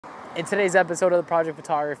In today's episode of the Project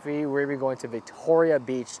Photography, we're gonna be going to Victoria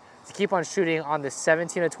Beach to keep on shooting on the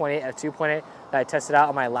 17-28 f2.8 that I tested out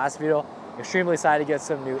on my last video. Extremely excited to get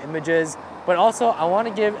some new images, but also I want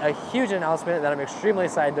to give a huge announcement that I'm extremely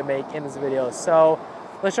excited to make in this video. So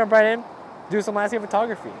let's jump right in, do some landscape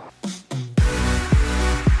photography.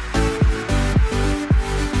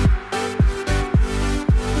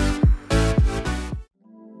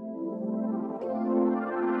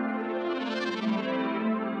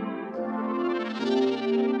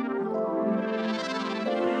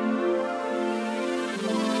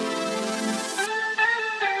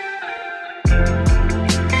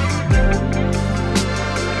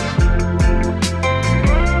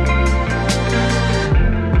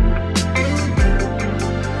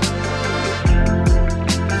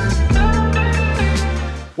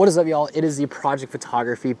 What is up, y'all? It is the Project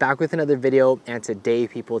Photography back with another video, and today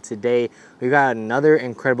we got another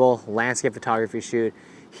incredible landscape photography shoot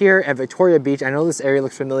here at Victoria Beach. I know this area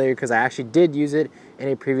looks familiar because I actually did use it in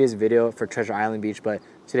a previous video for Treasure Island Beach, but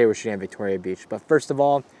today we're shooting at Victoria Beach. But first of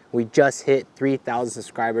all, we just hit 3,000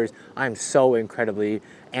 subscribers. I'm so incredibly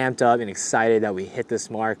amped up and excited that we hit this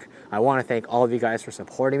mark. I want to thank all of you guys for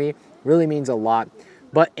supporting me. It really means a lot.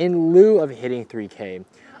 But in lieu of hitting 3K,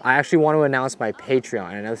 I actually want to announce my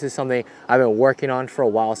Patreon, and this is something I've been working on for a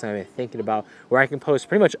while, so I've been thinking about, where I can post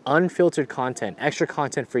pretty much unfiltered content, extra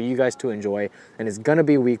content for you guys to enjoy, and it's gonna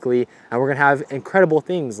be weekly, and we're gonna have incredible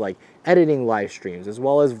things like editing live streams, as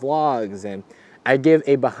well as vlogs, and I give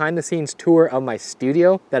a behind the scenes tour of my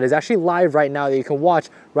studio that is actually live right now that you can watch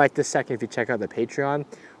right this second if you check out the Patreon.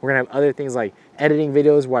 We're gonna have other things like editing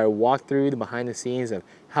videos where I walk through the behind the scenes of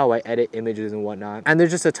how I edit images and whatnot. And there's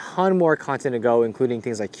just a ton more content to go, including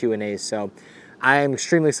things like Q&As. So I am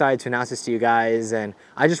extremely excited to announce this to you guys, and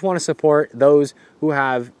I just want to support those who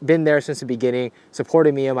have been there since the beginning,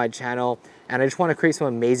 supported me on my channel, and I just want to create some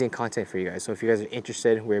amazing content for you guys. So if you guys are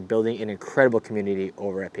interested, we're building an incredible community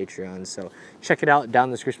over at Patreon. So check it out down in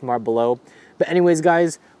the description bar below. But anyways,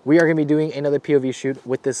 guys, we are going to be doing another POV shoot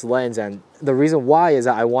with this lens, and the reason why is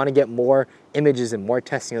that I want to get more images and more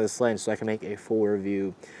testing of this lens so I can make a full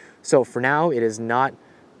review. So for now, it is not,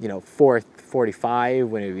 4:45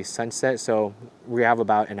 when it will be sunset, so we have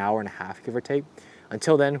about an hour and a half, give or take.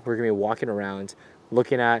 Until then, we're going to be walking around,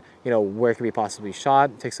 looking at, where it can be possibly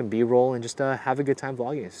shot, take some B-roll, and just have a good time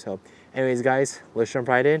vlogging. So anyways, guys, let's jump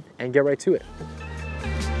right in and get right to it.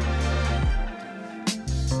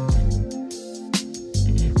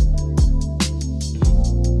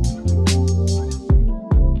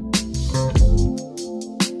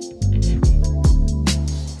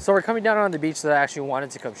 So we're coming down on the beach that I actually wanted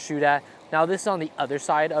to come shoot at. Now this is on the other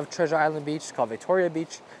side of Treasure Island Beach. It's called Victoria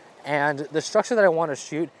Beach. And the structure that I want to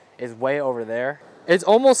shoot is way over there. It's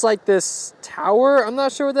almost like this tower. I'm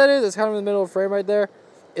not sure what that is. It's kind of in the middle of the frame right there.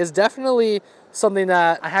 It's definitely something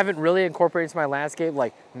that I haven't really incorporated into my landscape,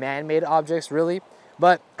 like man-made objects really.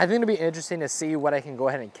 But I think it'll be interesting to see what I can go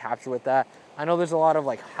ahead and capture with that. I know there's a lot of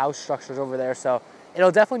like house structures over there, so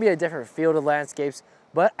it'll definitely be a different field of landscapes.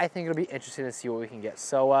 But I think it'll be interesting to see what we can get.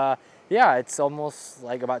 So yeah, it's almost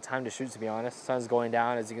like about time to shoot, to be honest. The sun's going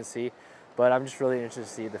down, as you can see. But I'm just really interested to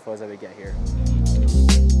see the photos that we get here.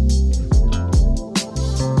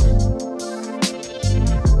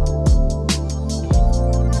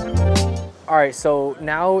 All right, so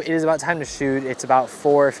now it is about time to shoot. It's about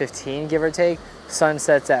 4:15, give or take. Sun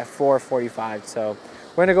sets at 4:45, so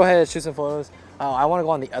we're gonna go ahead and shoot some photos. I wanna go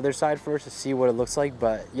on the other side first to see what it looks like,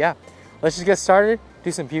 but yeah. Let's just get started,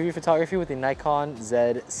 do some POV photography with the Nikon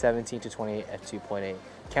Z6 f2.8.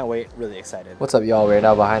 Can't wait, really excited. What's up, y'all? We're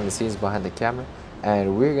now behind the scenes, behind the camera,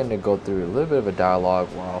 and we're gonna go through a little bit of a dialogue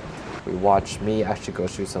while we watch me actually go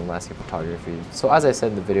shoot some landscape photography. So as I said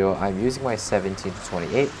in the video, I'm using my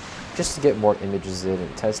 17-28 just to get more images in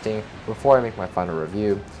and testing before I make my final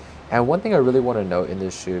review. And one thing I really want to note in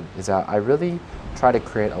this shoot is that I really try to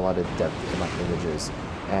create a lot of depth in my images.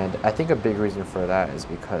 And I think a big reason for that is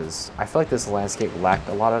because I feel like this landscape lacked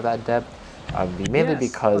a lot of that depth, mainly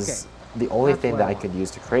because the only thing that I could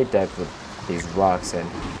use to create depth was these rocks, and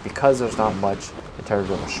because there's not much in terms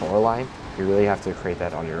of a shoreline, you really have to create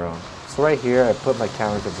that on your own. So right here, I put my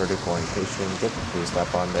camera into vertical orientation, get the blue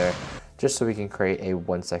step on there, just so we can create a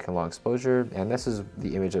 1 second long exposure, and this is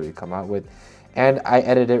the image that we come out with. And I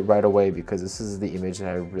edited it right away because this is the image that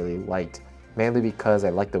I really liked, mainly because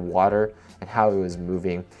I liked the water and how it was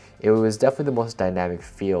moving. It was definitely the most dynamic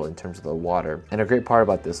feel in terms of the water. And a great part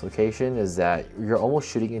about this location is that you're almost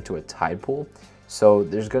shooting into a tide pool, so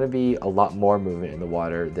there's going to be a lot more movement in the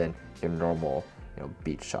water than your normal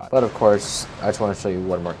beach shot. But of course, I just want to show you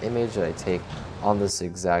one more image that I take on this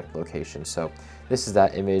exact location. So this is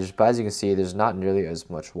that image, but as you can see, there's not nearly as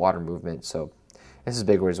much water movement, so this is a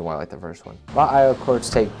big reason why I like the first one. But I, of course,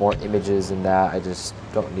 take more images than that. I just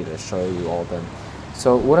don't need to show you all of them.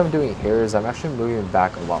 So what I'm doing here is I'm actually moving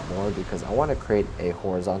back a lot more because I want to create a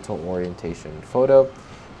horizontal orientation photo.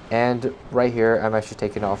 And right here, I'm actually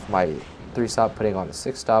taking off my 3-stop, putting on a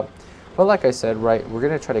 6-stop. But like I said, right, we're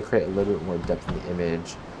going to try to create a little bit more depth in the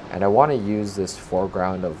image. And I want to use this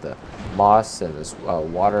foreground of the moss and this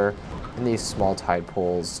water and these small tide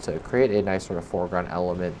pools to create a nice sort of foreground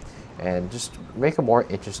element and just make a more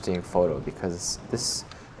interesting photo, because this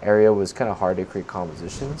area was kind of hard to create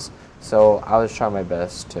compositions. So I was trying my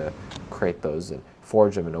best to create those and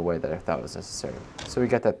forge them in a way that I thought was necessary. So we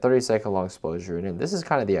got that 30-second long exposure, and this is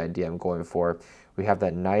kind of the idea I'm going for. We have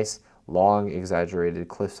that nice long exaggerated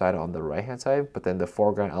cliffside on the right hand side, but then the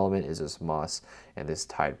foreground element is this moss and this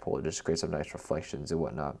tide pool. It just creates some nice reflections and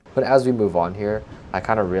whatnot. But as we move on here, I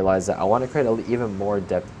kind of realized that I want to create even more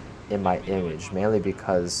depth in my image, mainly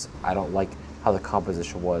because I don't like how the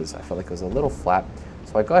composition was. I felt like it was a little flat.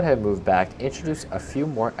 So I go ahead and move back, introduce a few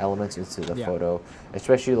more elements into the photo,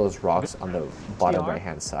 especially those rocks on the bottom right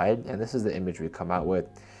hand side. And this is the image we come out with.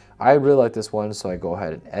 I really like this one, so I go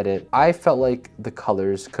ahead and edit. I felt like the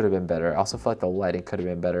colors could have been better. I also felt like the lighting could have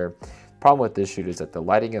been better. Problem with this shoot is that the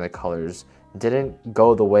lighting and the colors didn't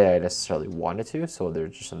go the way I necessarily wanted to, so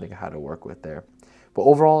there's just something I had to work with there. But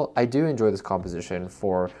overall, I do enjoy this composition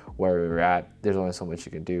for where we were at. There's only so much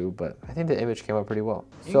you can do, but I think the image came out pretty well.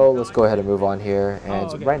 So let's go ahead and move on here.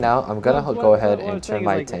 And right now, I'm gonna go ahead and turn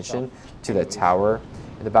my attention to the tower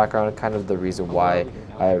in the background, kind of the reason why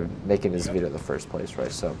I'm making this video in the first place,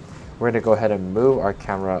 right? So we're gonna go ahead and move our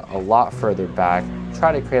camera a lot further back,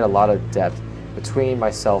 try to create a lot of depth between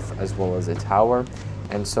myself as well as the tower.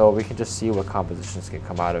 And so we can just see what compositions can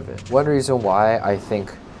come out of it. One reason why I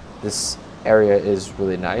think this area is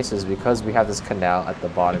really nice is because we have this canal at the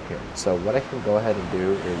bottom here. So what I can go ahead and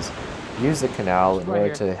do is use the canal in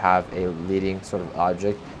order to have a leading sort of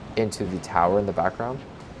object into the tower in the background.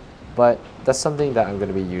 But that's something that I'm going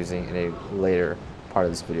to be using in a later part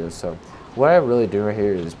of this video. So what I'm really doing right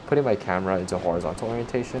here is putting my camera into horizontal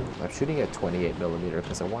orientation. I'm shooting at 28mm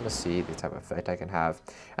because I want to see the type of effect I can have.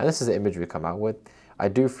 And this is the image we come out with. I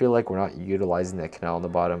do feel like we're not utilizing that canal on the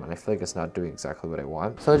bottom, and I feel like it's not doing exactly what I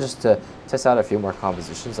want. So just to test out a few more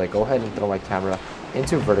compositions, I go ahead and throw my camera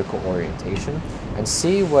into vertical orientation and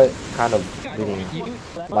see what kind of leading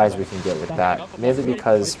lies we can get with that. Mainly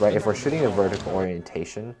because, right, if we're shooting a vertical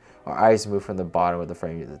orientation, our eyes move from the bottom of the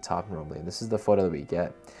frame to the top normally. And this is the photo that we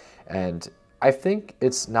get. And I think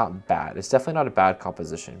it's not bad. It's definitely not a bad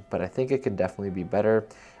composition, but I think it could definitely be better.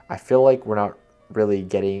 I feel like we're not really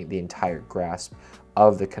getting the entire grasp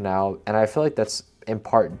of the canal, and I feel like that's in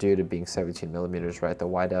part due to being 17mm, right, the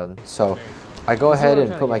wide down. So I go ahead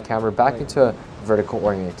and put my camera back into vertical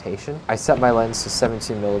orientation. I set my lens to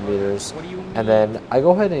 17mm, and then I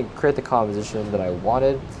go ahead and create the composition that I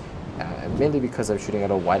wanted. Mainly because I'm shooting at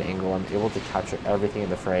a wide angle, I'm able to capture everything in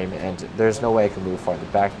the frame, and there's no way I can move farther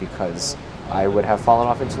back because I would have fallen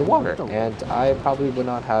off into the water, and I probably would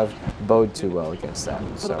not have bowed too well against that.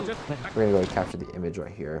 So we're gonna go and capture the image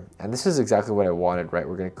right here. And this is exactly what I wanted, right?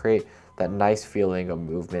 We're gonna create that nice feeling of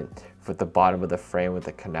movement with the bottom of the frame with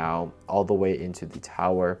the canal all the way into the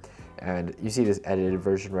tower. And you see this edited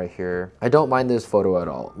version right here. I don't mind this photo at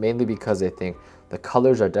all, mainly because I think the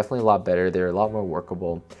colors are definitely a lot better. They're a lot more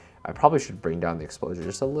workable. I probably should bring down the exposure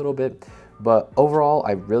just a little bit, but overall,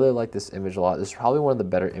 I really like this image a lot. This is probably one of the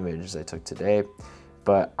better images I took today,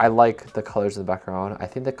 but I like the colors in the background. I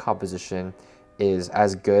think the composition is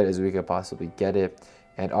as good as we could possibly get it.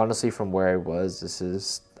 And honestly, from where I was, this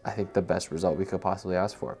is, I think, the best result we could possibly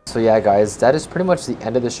ask for. So yeah, guys, that is pretty much the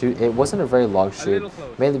end of the shoot. It wasn't a very long shoot,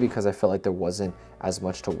 mainly because I felt like there wasn't as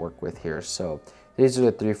much to work with here. So these are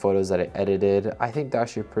the 3 photos that I edited. I think they're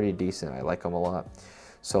actually pretty decent. I like them a lot.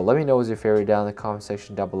 So let me know what's your favorite down in the comment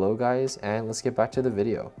section down below, guys, and let's get back to the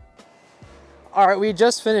video. All right, we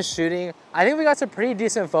just finished shooting. I think we got some pretty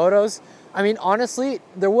decent photos. I mean, honestly,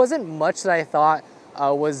 there wasn't much that I thought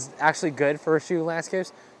was actually good for shooting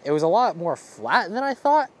landscapes. It was a lot more flat than I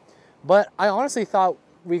thought, but I honestly thought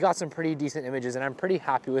we got some pretty decent images, and I'm pretty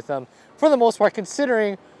happy with them for the most part,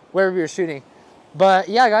 considering where we were shooting. But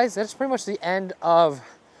yeah, guys, that's pretty much the end of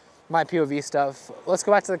my POV stuff. Let's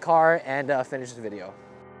go back to the car and finish the video.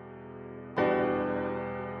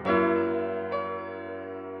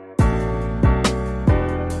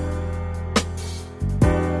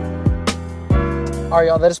 All right,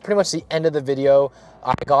 y'all, that is pretty much the end of the video.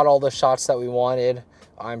 I got all the shots that we wanted.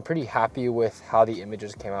 I'm pretty happy with how the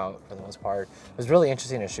images came out for the most part. It was really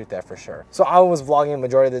interesting to shoot that for sure. So I was vlogging the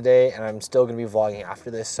majority of the day, and I'm still gonna be vlogging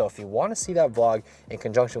after this. So if you wanna see that vlog in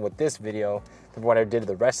conjunction with this video, from what I did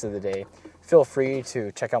the rest of the day, feel free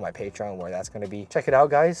to check out my Patreon where that's gonna be. Check it out,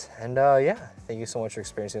 guys. And yeah, thank you so much for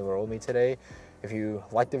experiencing the world with me today. If you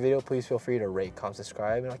liked the video, please feel free to rate, comment,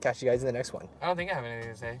 subscribe, and I'll catch you guys in the next one. I don't think I have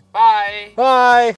anything to say. Bye! Bye!